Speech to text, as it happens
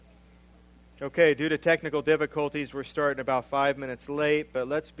Okay, due to technical difficulties, we're starting about 5 minutes late, but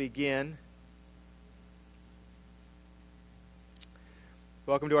let's begin.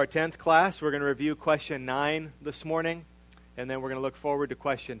 Welcome to our 10th class. We're going to review question 9 this morning, and then we're going to look forward to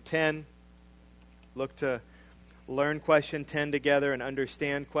question 10. Look to learn question 10 together and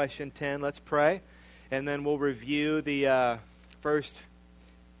understand question 10. Let's pray, and then we'll review the first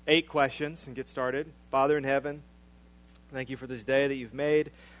 8 questions and get started. Father in heaven, thank you for this day that you've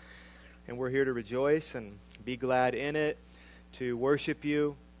made. And we're here to rejoice and be glad in it, to worship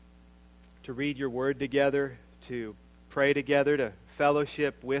you, to read your word together, to pray together, to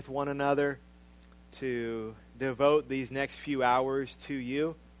fellowship with one another, to devote these next few hours to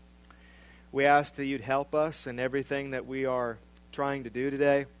you. We ask that you'd help us in everything that we are trying to do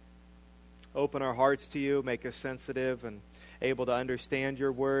today. Open our hearts to you, make us sensitive and able to understand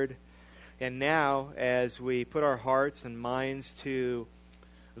your word. And now, as we put our hearts and minds to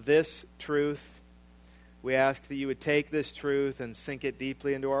this truth, we ask that you would take this truth and sink it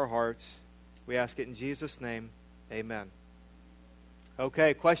deeply into our hearts. We ask it in Jesus' name. Amen.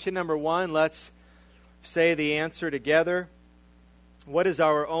 Okay, question number 1. Let's say the answer together. What is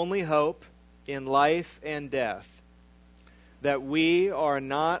our only hope in life and death? That we are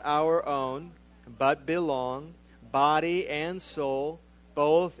not our own, but belong, body and soul,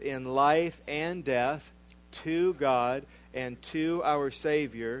 both in life and death, to God and to our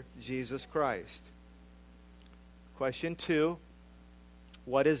Savior, Jesus Christ. Question 2.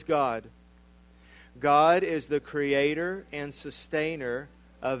 What is God? God is the creator and sustainer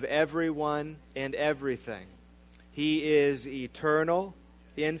of everyone and everything. He is eternal,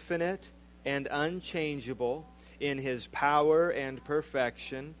 infinite, and unchangeable in His power and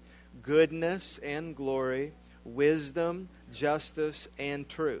perfection, goodness and glory, wisdom, justice, and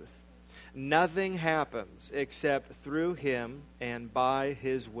truth. Nothing happens except through Him and by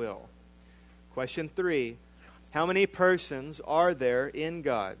His will. Question 3. How many persons are there in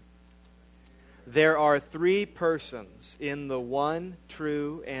God? There are 3 persons in the one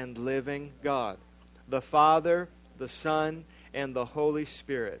true and living God, the Father, the Son, and the Holy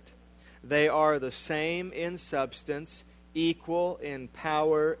Spirit. They are the same in substance, equal in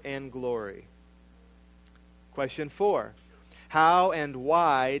power and glory. Question 4. How and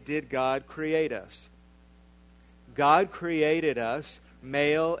why did God create us? God created us,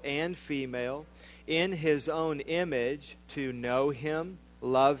 male and female, in His own image to know Him,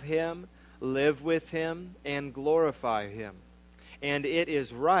 love Him, live with Him, and glorify Him. And it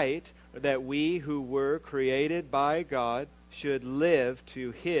is right that we who were created by God should live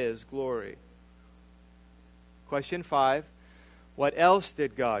to His glory. Question 5. What else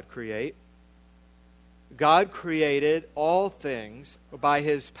did God create? God created all things by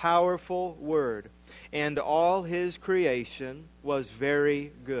His powerful word, and all His creation was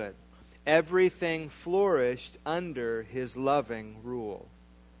very good. Everything flourished under His loving rule.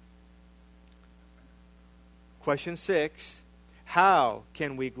 Question 6. How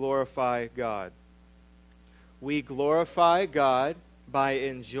can we glorify God? We glorify God by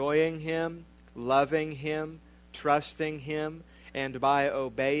enjoying Him, loving Him, trusting Him, and by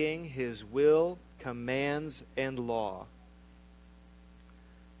obeying His will, commands, and law.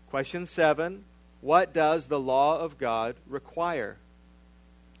 Question 7. What does the law of God require?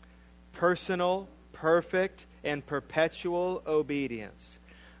 Personal, perfect, and perpetual obedience,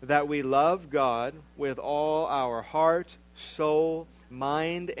 that we love God with all our heart, soul,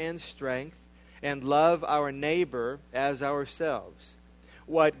 mind, and strength, and love our neighbor as ourselves.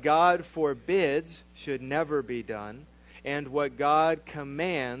 What God forbids should never be done, and what God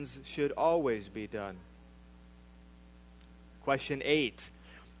commands should always be done. Question 8.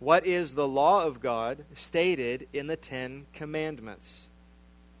 What is the law of God stated in the 10 Commandments?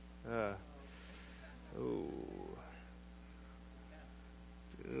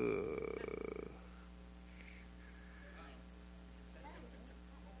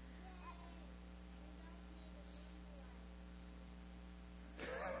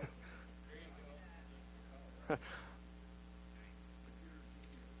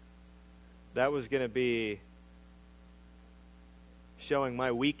 That was going to be showing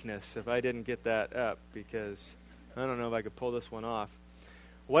my weakness if I didn't get that up, because I don't know if I could pull this one off.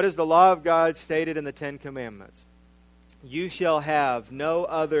 What is the law of God stated in the 10 Commandments? You shall have no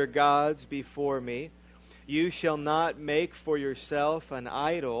other gods before me. You shall not make for yourself an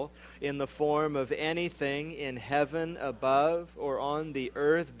idol in the form of anything in heaven above, or on the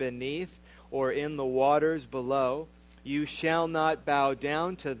earth beneath, or in the waters below. You shall not bow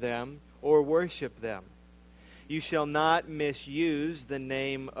down to them or worship them. You shall not misuse the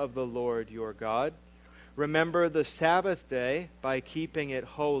name of the Lord your God. Remember the Sabbath day by keeping it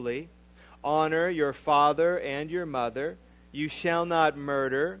holy. Honor your father and your mother. You shall not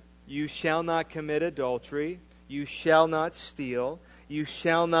murder. You shall not commit adultery. You shall not steal. You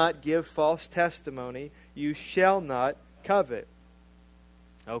shall not give false testimony. You shall not covet.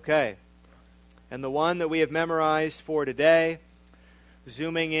 Okay. And the one that we have memorized for today,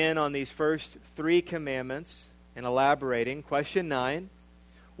 zooming in on these first 3 commandments and elaborating. Question 9.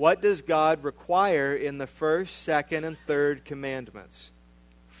 What does God require in the first, second, and third commandments?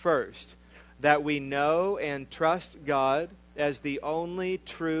 First, that we know and trust God as the only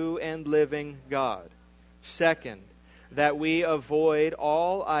true and living God. Second, that we avoid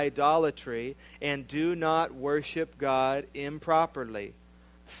all idolatry and do not worship God improperly.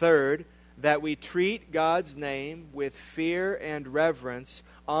 Third, that we treat God's name with fear and reverence,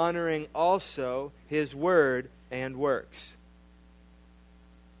 honoring also His word and works.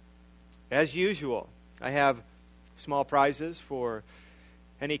 As usual, I have small prizes for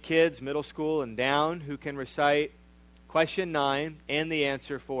any kids, middle school and down, who can recite question 9 and the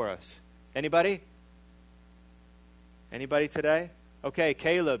answer for us. Anybody? Anybody today? Okay,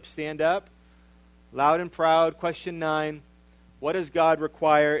 Caleb, stand up. Loud and proud, question 9. What does God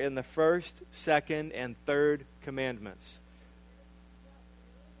require in the first, second, and third commandments?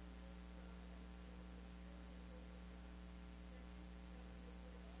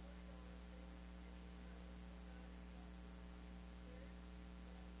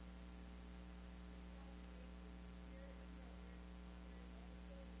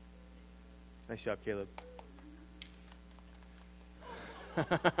 Nice job, Caleb.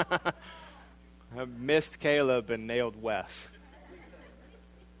 I missed Caleb and nailed Wes.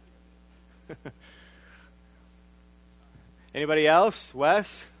 Anybody else?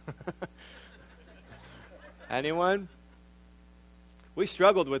 Wes? Anyone? We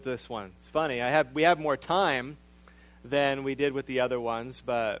struggled with this one. It's funny. We have more time than we did with the other ones,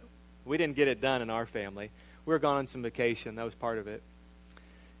 but we didn't get it done in our family. We were gone on some vacation. That was part of it.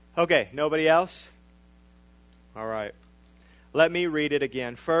 Okay, nobody else? All right. Let me read it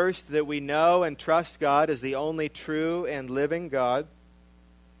again. First, that we know and trust God as the only true and living God.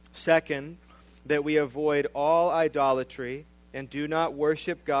 Second, that we avoid all idolatry and do not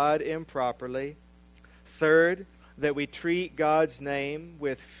worship God improperly. Third, that we treat God's name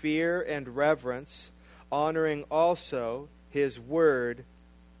with fear and reverence, honoring also His word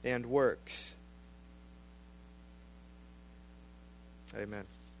and works. Amen.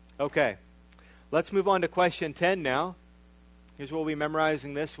 Okay, let's move on to question 10 now. Here's what we'll be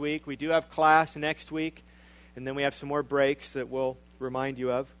memorizing this week. We do have class next week, and then we have some more breaks that we'll remind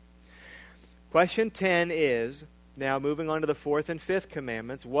you of. Question 10 is, now moving on to the 4th and 5th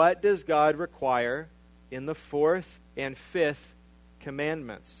commandments, what does God require in the 4th and 5th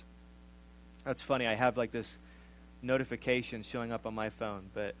commandments? That's funny, I have like this notification showing up on my phone,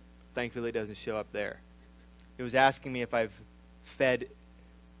 but thankfully it doesn't show up there. It was asking me if I've fed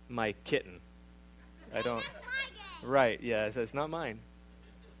my kitten. I don't... Right, yeah, it's not mine.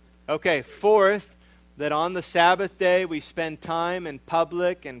 Okay, 4th, that on the Sabbath day we spend time in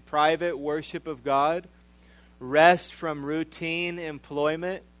public and private worship of God, rest from routine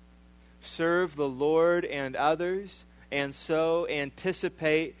employment, serve the Lord and others, and so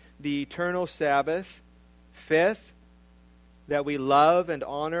anticipate the eternal Sabbath. 5th, that we love and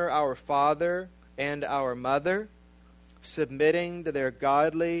honor our father and our mother, submitting to their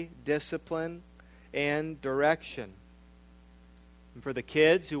godly discipline and direction. And for the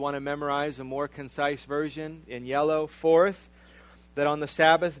kids who want to memorize a more concise version, in yellow, 4th, that on the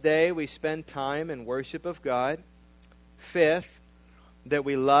Sabbath day we spend time in worship of God. 5th, that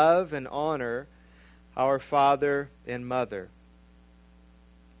we love and honor our father and mother.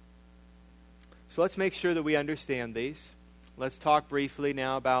 So let's make sure that we understand these. Let's talk briefly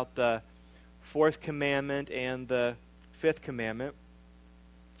now about the 4th commandment and the 5th commandment.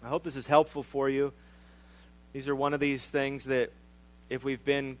 I hope this is helpful for you. These are one of these things that if we've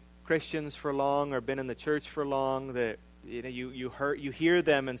been Christians for long or been in the church for long, that you hear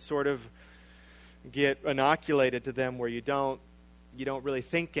them and sort of get inoculated to them, where you don't really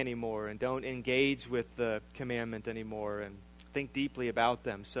think anymore and don't engage with the commandment anymore and think deeply about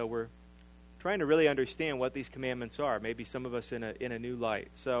them. So we're trying to really understand what these commandments are. Maybe some of us in a new light.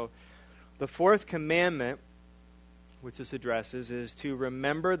 So the 4th commandment, which this addresses, is to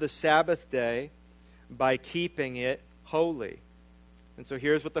remember the Sabbath day by keeping it holy. And so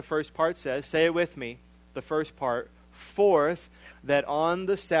here's what the first part says. Say it with me. The first part. 4th, that on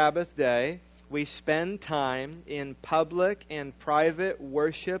the Sabbath day we spend time in public and private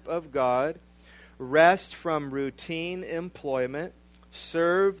worship of God, rest from routine employment,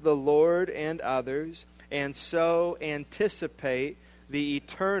 serve the Lord and others, and so anticipate the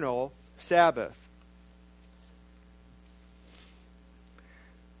eternal Sabbath.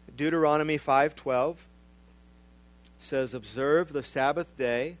 Deuteronomy 5:12 says, "Observe the Sabbath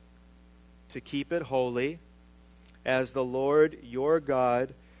day to keep it holy, as the Lord your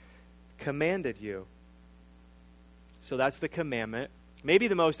God commanded you." So that's the commandment. Maybe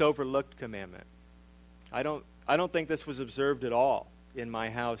the most overlooked commandment. I don't think this was observed at all in my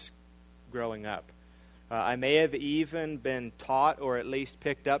house growing up. I may have even been taught or at least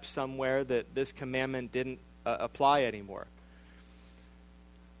picked up somewhere that this commandment didn't apply anymore.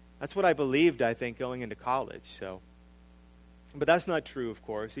 That's what I believed, I think, going into college. But that's not true, of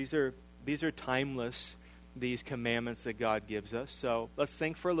course. These are timeless, these commandments that God gives us. So let's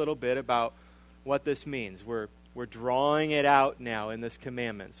think for a little bit about what this means. We're drawing it out now in this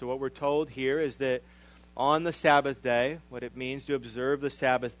commandment. So what we're told here is that on the Sabbath day, what it means to observe the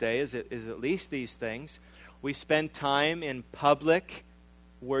Sabbath day is at least these things. We spend time in public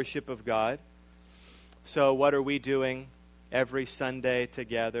worship of God. So what are we doing every Sunday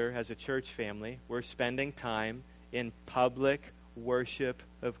together as a church family? We're spending time in public worship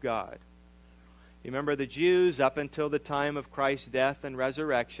of God. You remember the Jews, up until the time of Christ's death and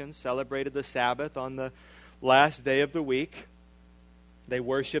resurrection, celebrated the Sabbath on the last day of the week. They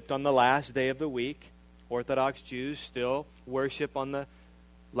worshipped on the last day of the week. Orthodox Jews still worship on the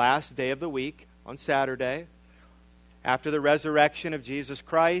last day of the week, on Saturday. After the resurrection of Jesus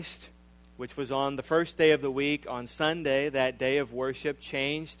Christ, which was on the first day of the week, on Sunday, that day of worship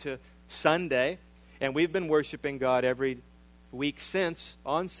changed to Sunday. And we've been worshiping God every week since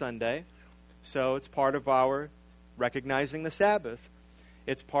on Sunday. So it's part of our recognizing the Sabbath.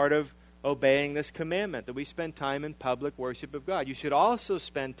 It's part of obeying this commandment that we spend time in public worship of God. You should also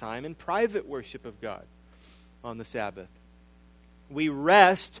spend time in private worship of God on the Sabbath. We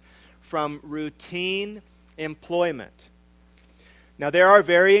rest from routine employment. Now, there are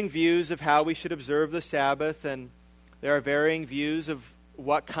varying views of how we should observe the Sabbath, and there are varying views of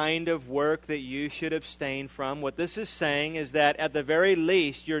what kind of work that you should abstain from. What this is saying is that at the very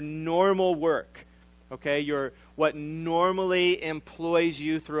least, your normal work, okay, what normally employs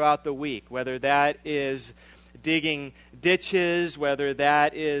you throughout the week, whether that is digging ditches, whether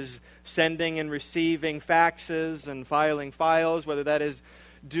that is sending and receiving faxes and filing files, whether that is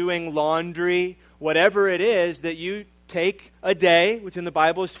doing laundry, whatever it is, that you take a day, which in the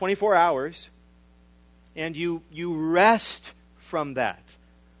Bible is 24 hours, and you rest from that.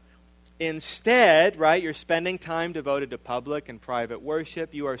 Instead, right, you're spending time devoted to public and private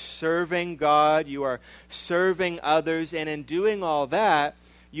worship. You are serving God. You are serving others. And in doing all that,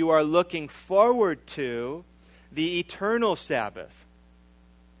 you are looking forward to the eternal Sabbath.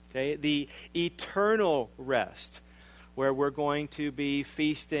 Okay, the eternal rest, where we're going to be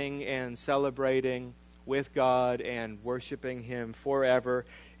feasting and celebrating with God and worshiping Him forever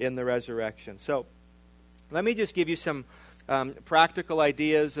in the resurrection. So, let me just give you some practical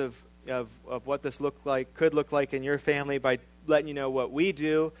ideas of what this could look like in your family by letting you know what we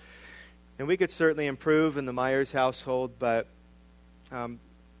do. And we could certainly improve in the Myers household, but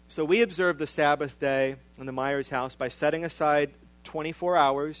so we observe the Sabbath day in the Myers house by setting aside 24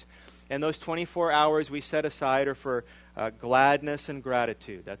 hours, and those 24 hours we set aside are for gladness and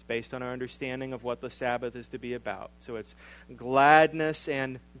gratitude. That's based on our understanding of what the Sabbath is to be about. So it's gladness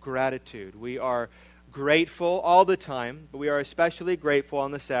and gratitude. We are grateful all the time, but we are especially grateful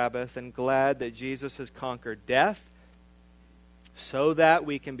on the Sabbath and glad that Jesus has conquered death so that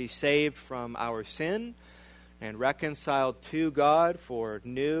we can be saved from our sin and reconciled to God for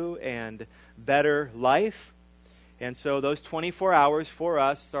new and better life. And so those 24 hours for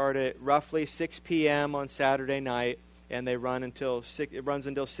us start at roughly 6 p.m. on Saturday night, and it runs until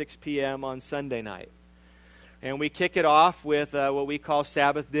 6 p.m. on Sunday night. And we kick it off with what we call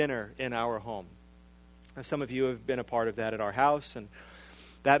Sabbath dinner in our home. Some of you have been a part of that at our house, and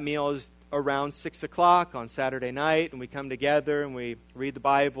that meal is around 6 o'clock on Saturday night, and we come together and we read the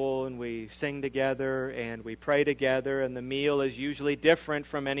Bible and we sing together and we pray together, and the meal is usually different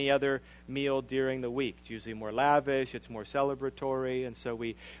from any other meal during the week. It's usually more lavish, it's more celebratory, and so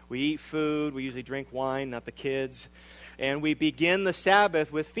we eat food, we usually drink wine, not the kids, and we begin the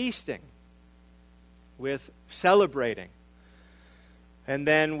Sabbath with feasting, with celebrating. And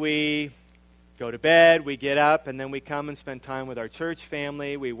then we go to bed, we get up, and then we come and spend time with our church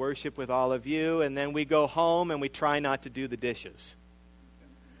family. We worship with all of you, and then we go home and we try not to do the dishes.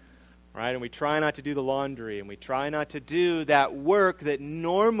 Right? And we try not to do the laundry, and we try not to do that work that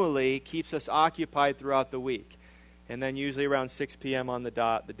normally keeps us occupied throughout the week. And then usually around 6 p.m. on the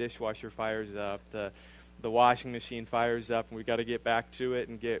dot, the dishwasher fires up, the washing machine fires up, and we've got to get back to it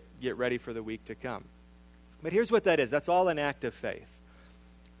and get ready for the week to come. But here's what that is. That's all an act of faith.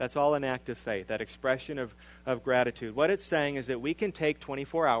 That's all an act of faith, that expression of gratitude. What it's saying is that we can take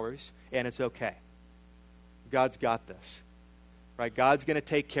 24 hours and it's okay. God's got this. Right? God's going to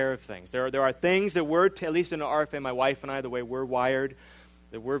take care of things. There are things that we're, at least in our family, my wife and I, the way we're wired,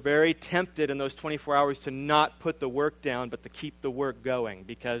 that we're very tempted in those 24 hours to not put the work down, but to keep the work going,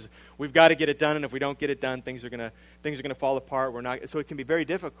 because we've got to get it done, and if we don't get it done, things are going to fall apart. So it can be very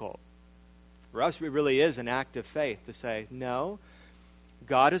difficult. For us, it really is an act of faith to say, no,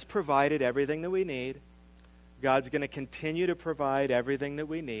 God has provided everything that we need. God's going to continue to provide everything that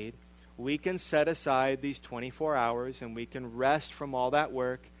we need. We can set aside these 24 hours and we can rest from all that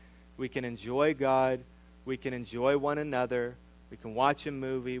work. We can enjoy God. We can enjoy one another. We can watch a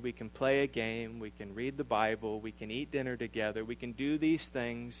movie. We can play a game. We can read the Bible. We can eat dinner together. We can do these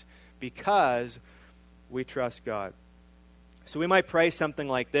things because we trust God. So we might pray something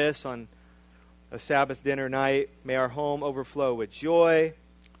like this on a Sabbath dinner night. May our home overflow with joy.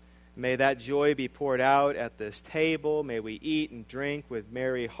 May that joy be poured out at this table. May we eat and drink with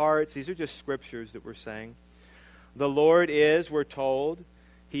merry hearts. These are just scriptures that we're saying. The Lord is, we're told,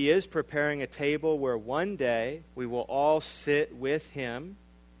 He is preparing a table where one day we will all sit with Him.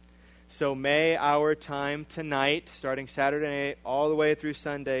 So may our time tonight, starting Saturday night all the way through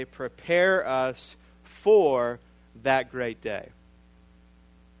Sunday, prepare us for that great day.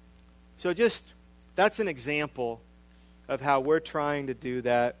 So that's an example of how we're trying to do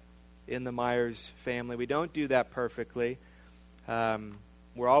that in the Myers family. We don't do that perfectly.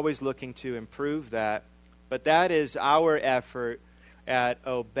 We're always looking to improve that. But that is our effort at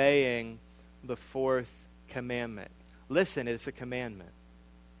obeying the fourth commandment. Listen, it's a commandment.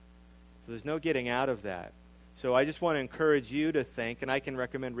 So there's no getting out of that. So I just want to encourage you to think, and I can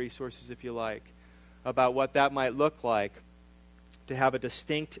recommend resources if you like, about what that might look like to have a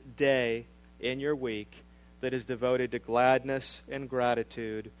distinct day in your week that is devoted to gladness and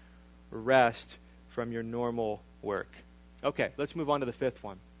gratitude, rest from your normal work. Okay, let's move on to the fifth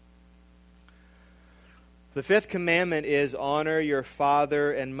one. The fifth commandment is honor your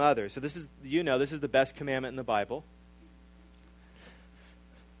father and mother. So this is the best commandment in the Bible.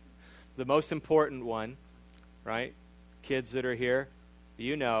 The most important one, right? Kids that are here,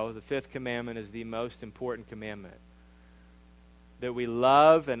 the fifth commandment is the most important commandment. That we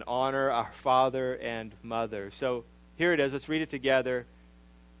love and honor our father and mother. So here it is. Let's read it together.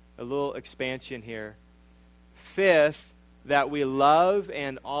 A little expansion here. Fifth, that we love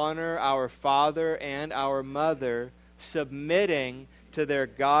and honor our father and our mother, submitting to their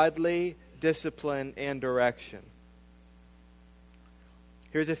godly discipline and direction.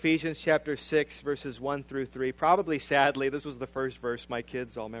 Here's Ephesians chapter 6, verses 1 through 3. Probably, sadly, this was the first verse my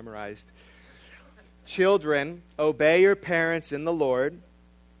kids all memorized. Children, obey your parents in the Lord,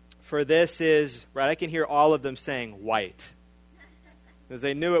 for this is, right, I can hear all of them saying, white. Because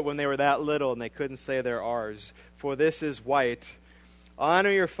they knew it when they were that little and they couldn't say their R's. For this is white.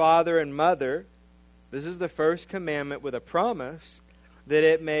 Honor your father and mother. This is the first commandment with a promise that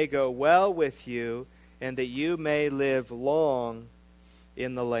it may go well with you and that you may live long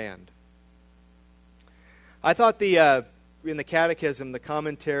in the land. I thought in the Catechism, the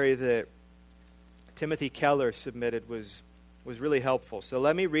commentary that Timothy Keller submitted was really helpful. So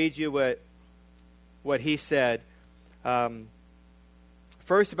let me read you what he said.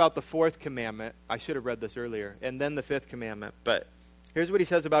 First about the fourth commandment. I should have read this earlier. And then the fifth commandment. But here's what he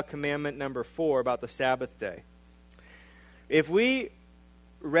says about commandment number 4, about the Sabbath day. If we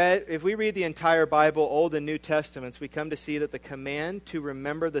read the entire Bible, Old and New Testaments, we come to see that the command to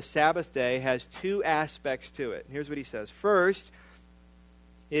remember the Sabbath day has two aspects to it. Here's what he says. First,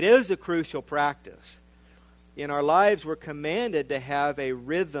 it is a crucial practice. In our lives, we're commanded to have a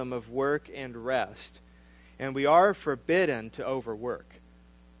rhythm of work and rest. And we are forbidden to overwork.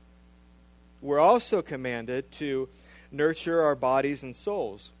 We're also commanded to nurture our bodies and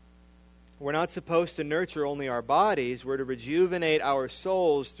souls. We're not supposed to nurture only our bodies. We're to rejuvenate our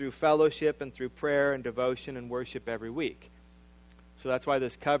souls through fellowship and through prayer and devotion and worship every week. So that's why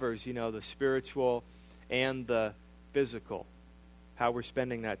this covers, the spiritual and the physical, how we're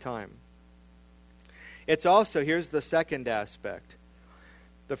spending that time. It's also, here's the second aspect.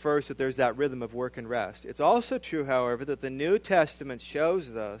 The first, that there's that rhythm of work and rest. It's also true, however, that the New Testament shows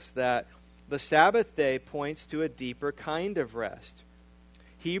us that the Sabbath day points to a deeper kind of rest.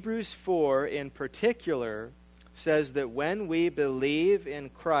 Hebrews 4 in particular says that when we believe in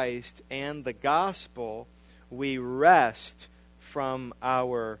Christ and the gospel, we rest from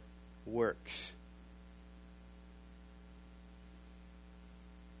our works.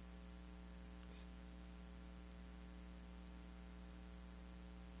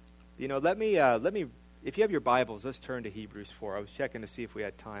 Let me if you have your Bibles, let's turn to Hebrews 4. I was checking to see if we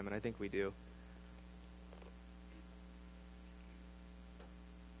had time, and I think we do.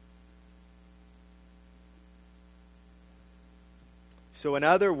 So in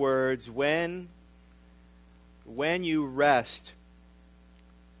other words, when you rest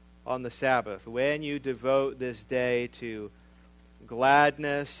on the Sabbath, when you devote this day to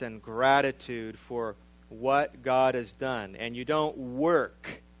gladness and gratitude for what God has done, and you don't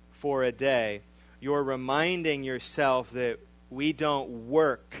work for a day, you're reminding yourself that we don't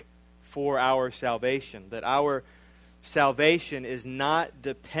work for our salvation, that our salvation is not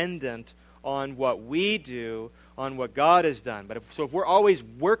dependent on what we do, on what God has done. But if we're always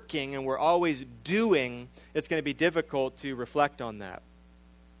working and we're always doing, it's going to be difficult to reflect on that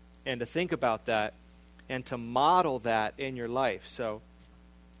and to think about that and to model that in your life. So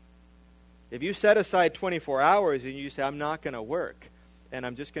if you set aside 24 hours and you say, I'm not going to work, and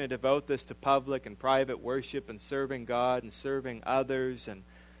I'm just going to devote this to public and private worship and serving God and serving others and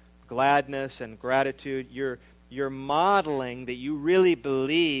gladness and gratitude, you're modeling that you really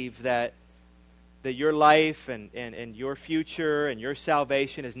believe that your life and your future and your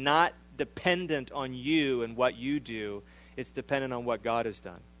salvation is not dependent on you and what you do. It's dependent on what God has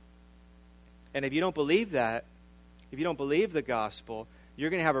done. And if you don't believe that, if you don't believe the gospel, you're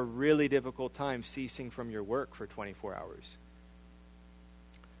going to have a really difficult time ceasing from your work for 24 hours.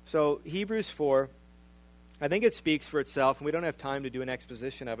 So Hebrews 4, I think it speaks for itself, and we don't have time to do an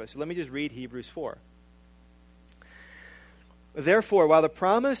exposition of it. So let me just read Hebrews 4. Therefore, while the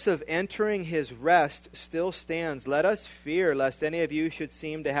promise of entering his rest still stands, let us fear lest any of you should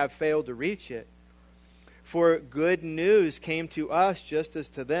seem to have failed to reach it. For good news came to us just as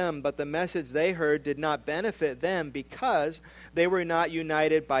to them, but the message they heard did not benefit them because they were not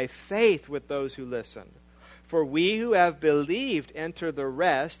united by faith with those who listened. For we who have believed enter the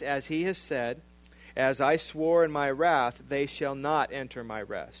rest, as he has said, as I swore in my wrath, they shall not enter my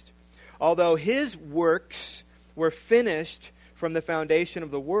rest. Although his works were finished from the foundation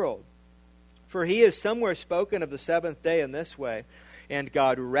of the world. For he has somewhere spoken of the seventh day in this way, and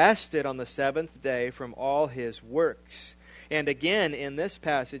God rested on the seventh day from all his works. And again, in this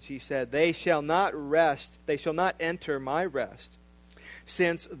passage, he said, they shall not rest, they shall not enter my rest.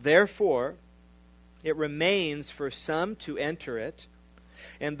 Since, therefore, it remains for some to enter it,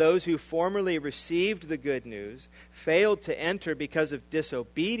 and those who formerly received the good news failed to enter because of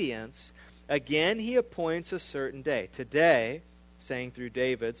disobedience, again he appoints a certain day. Today, saying through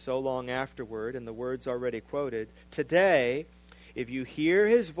David so long afterward, in the words already quoted, today, if you hear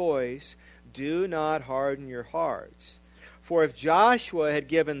his voice, do not harden your hearts. For if Joshua had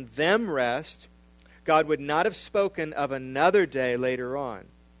given them rest, God would not have spoken of another day later on.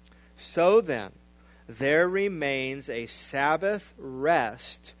 So then, there remains a Sabbath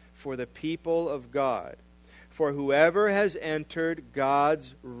rest for the people of God. For whoever has entered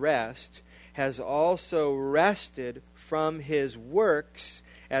God's rest has also rested from his works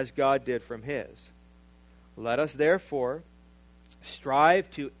as God did from his. Let us therefore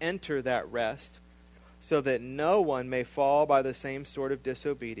strive to enter that rest so that no one may fall by the same sort of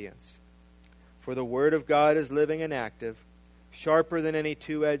disobedience. For the word of God is living and active, sharper than any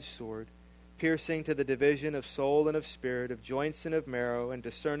two-edged sword, piercing to the division of soul and of spirit, of joints and of marrow, and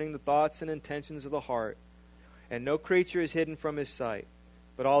discerning the thoughts and intentions of the heart. And no creature is hidden from his sight,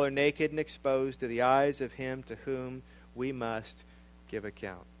 but all are naked and exposed to the eyes of him to whom we must give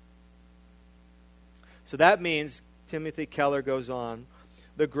account. So that means, Timothy Keller goes on,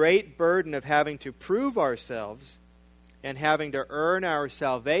 the great burden of having to prove ourselves and having to earn our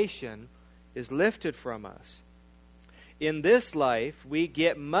salvation is lifted from us. In this life, we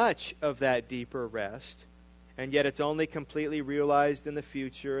get much of that deeper rest, and yet it's only completely realized in the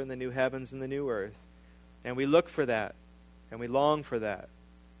future, in the new heavens and the new earth. And we look for that, and we long for that.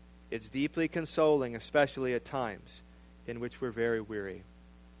 It's deeply consoling, especially at times in which we're very weary.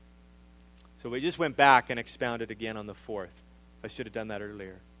 So we just went back and expounded again on the fourth. I should have done that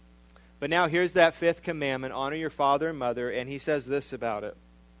earlier. But now here's that fifth commandment, honor your father and mother, and he says this about it,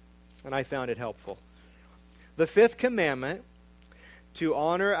 and I found it helpful. The fifth commandment, to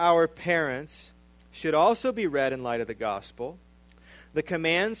honor our parents, should also be read in light of the gospel. The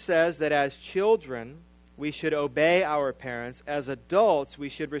command says that as children, we should obey our parents. As adults, we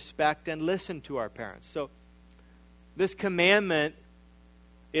should respect and listen to our parents. So this commandment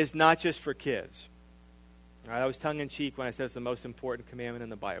is not just for kids. All right, I was tongue-in-cheek when I said it's the most important commandment in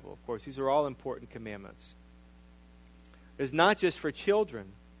the Bible. Of course, these are all important commandments. It's not just for children.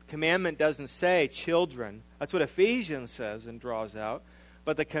 The commandment doesn't say children. That's what Ephesians says and draws out.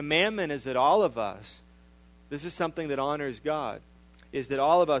 But the commandment is that all of us, this is something that honors God. is that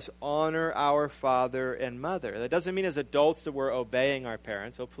all of us honor our father and mother. That doesn't mean as adults that we're obeying our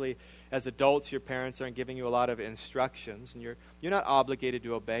parents. Hopefully, as adults, your parents aren't giving you a lot of instructions, and you're not obligated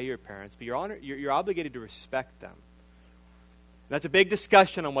to obey your parents, but you're obligated to respect them. That's a big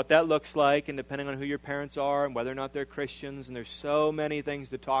discussion on what that looks like, and depending on who your parents are and whether or not they're Christians, and there's so many things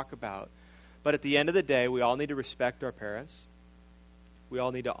to talk about. But at the end of the day, we all need to respect our parents. We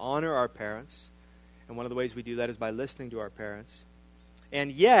all need to honor our parents, and one of the ways we do that is by listening to our parents.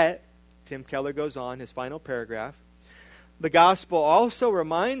 And yet, Tim Keller goes on, his final paragraph, the gospel also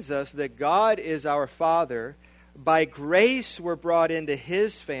reminds us that God is our Father. By grace we're brought into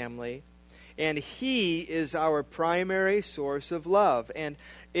His family, and He is our primary source of love. And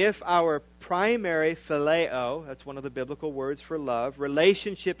if our primary phileo, that's one of the biblical words for love,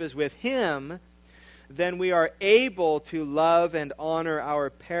 relationship is with Him, then we are able to love and honor our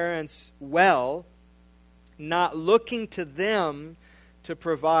parents well, not looking to them to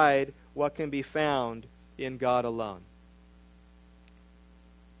provide what can be found in God alone.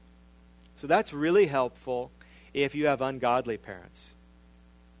 So that's really helpful if you have ungodly parents.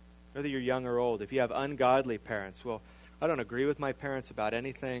 Whether you're young or old, if you have ungodly parents, well, I don't agree with my parents about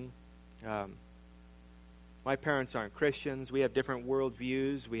anything. My parents aren't Christians. We have different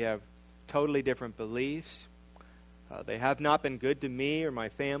worldviews. We have totally different beliefs. They have not been good to me or my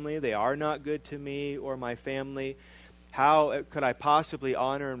family. They are not good to me or my family. How could I possibly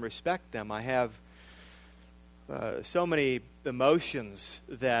honor and respect them? I have so many emotions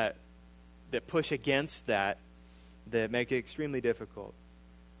that push against that make it extremely difficult.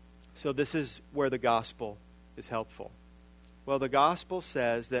 So this is where the gospel is helpful. Well, the gospel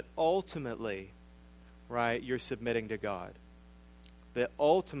says that ultimately, right, you're submitting to God. That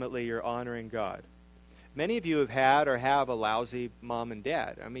ultimately you're honoring God. Many of you have had or have a lousy mom and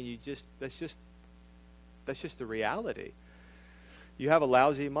dad. I mean, that's just the reality. You have a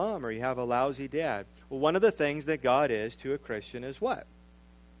lousy mom or you have a lousy dad. Well, one of the things that God is to a Christian is what?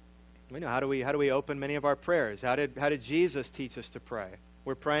 We know, how do we open many of our prayers? How did Jesus teach us to pray?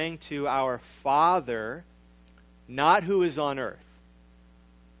 We're praying to our Father, not who is on earth.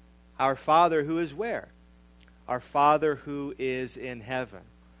 Our Father who is where? Our Father who is in heaven.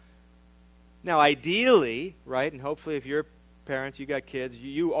 Now, ideally, right, and hopefully if you're parents, you got kids,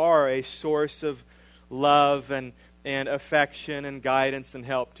 you are a source of love and affection and guidance and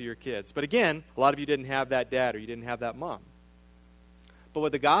help to your kids. But again, a lot of you didn't have that dad or you didn't have that mom. But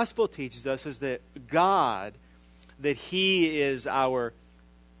what the gospel teaches us is that God, that He is our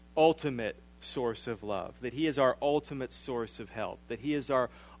ultimate source of love, that He is our ultimate source of help, that He is our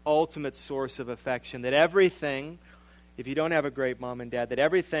ultimate source of affection, that everything, if you don't have a great mom and dad, that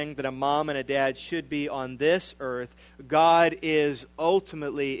everything that a mom and a dad should be on this earth, God is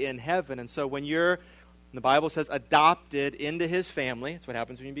ultimately in heaven. And so when you're, the Bible says, adopted into His family, that's what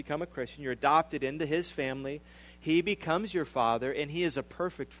happens when you become a Christian, you're adopted into His family, He becomes your Father, and He is a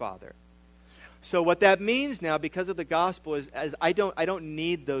perfect Father. So what that means now, because of the gospel, is I don't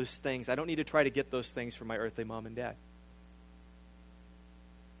need those things. I don't need to try to get those things from my earthly mom and dad.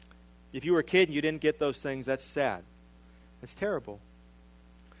 If you were a kid and you didn't get those things, that's sad. That's terrible.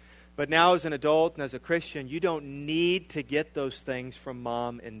 But now as an adult and as a Christian, you don't need to get those things from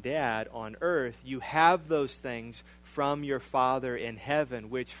mom and dad on earth. You have those things from your Father in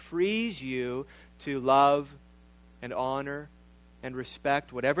heaven, which frees you to love and honor and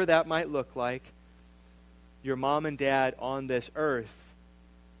respect, whatever that might look like, your mom and dad on this earth,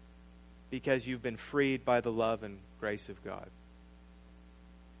 because you've been freed by the love and grace of God.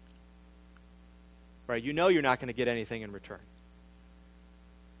 Right? You know you're not going to get anything in return.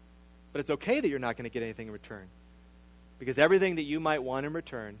 But it's okay that you're not going to get anything in return, because everything that you might want in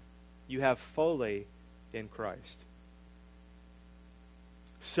return, you have fully in Christ.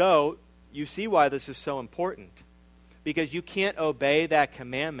 So, you see why this is so important. Because you can't obey that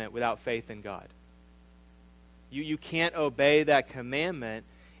commandment without faith in God. You can't obey that commandment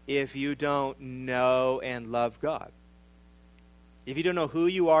if you don't know and love God. If you don't know who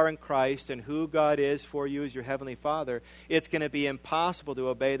you are in Christ and who God is for you as your Heavenly Father, it's going to be impossible to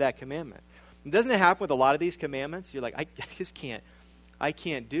obey that commandment. Doesn't it happen with a lot of these commandments? You're like, I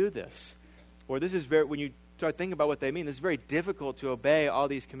can't do this. Or this is when you start thinking about what they mean, this is very difficult to obey all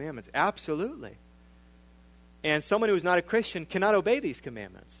these commandments. Absolutely. And someone who is not a Christian cannot obey these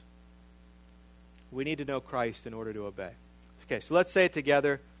commandments. We need to know Christ in order to obey. Okay, so let's say it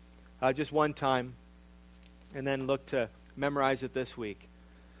together just one time, and then look to memorize it this week.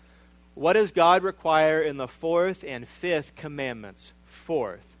 What does God require in the fourth and fifth commandments?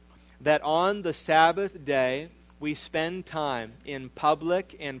 Fourth, that on the Sabbath day we spend time in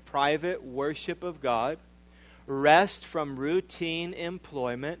public and private worship of God, rest from routine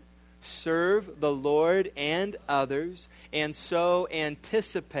employment, serve the Lord and others, and so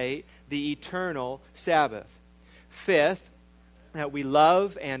anticipate the eternal Sabbath. Fifth, that we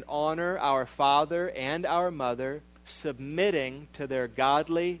love and honor our father and our mother, submitting to their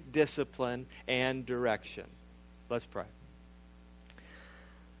godly discipline and direction. Let's pray.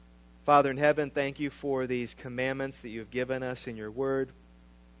 Father in heaven, thank you for these commandments that you have given us in your word,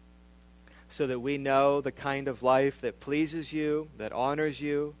 so that we know the kind of life that pleases you, that honors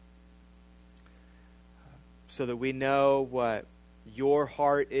you, so that we know what your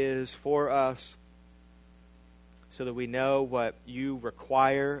heart is for us, so that we know what you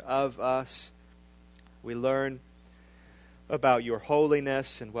require of us. We learn about your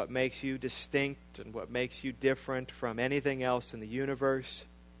holiness and what makes you distinct and what makes you different from anything else in the universe.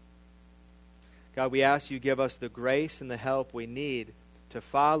 God, we ask you give us the grace and the help we need to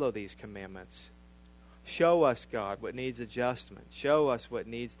follow these commandments. Show us, God, what needs adjustment. Show us what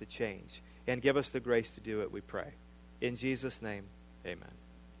needs to change. And give us the grace to do it, we pray. In Jesus' name, amen.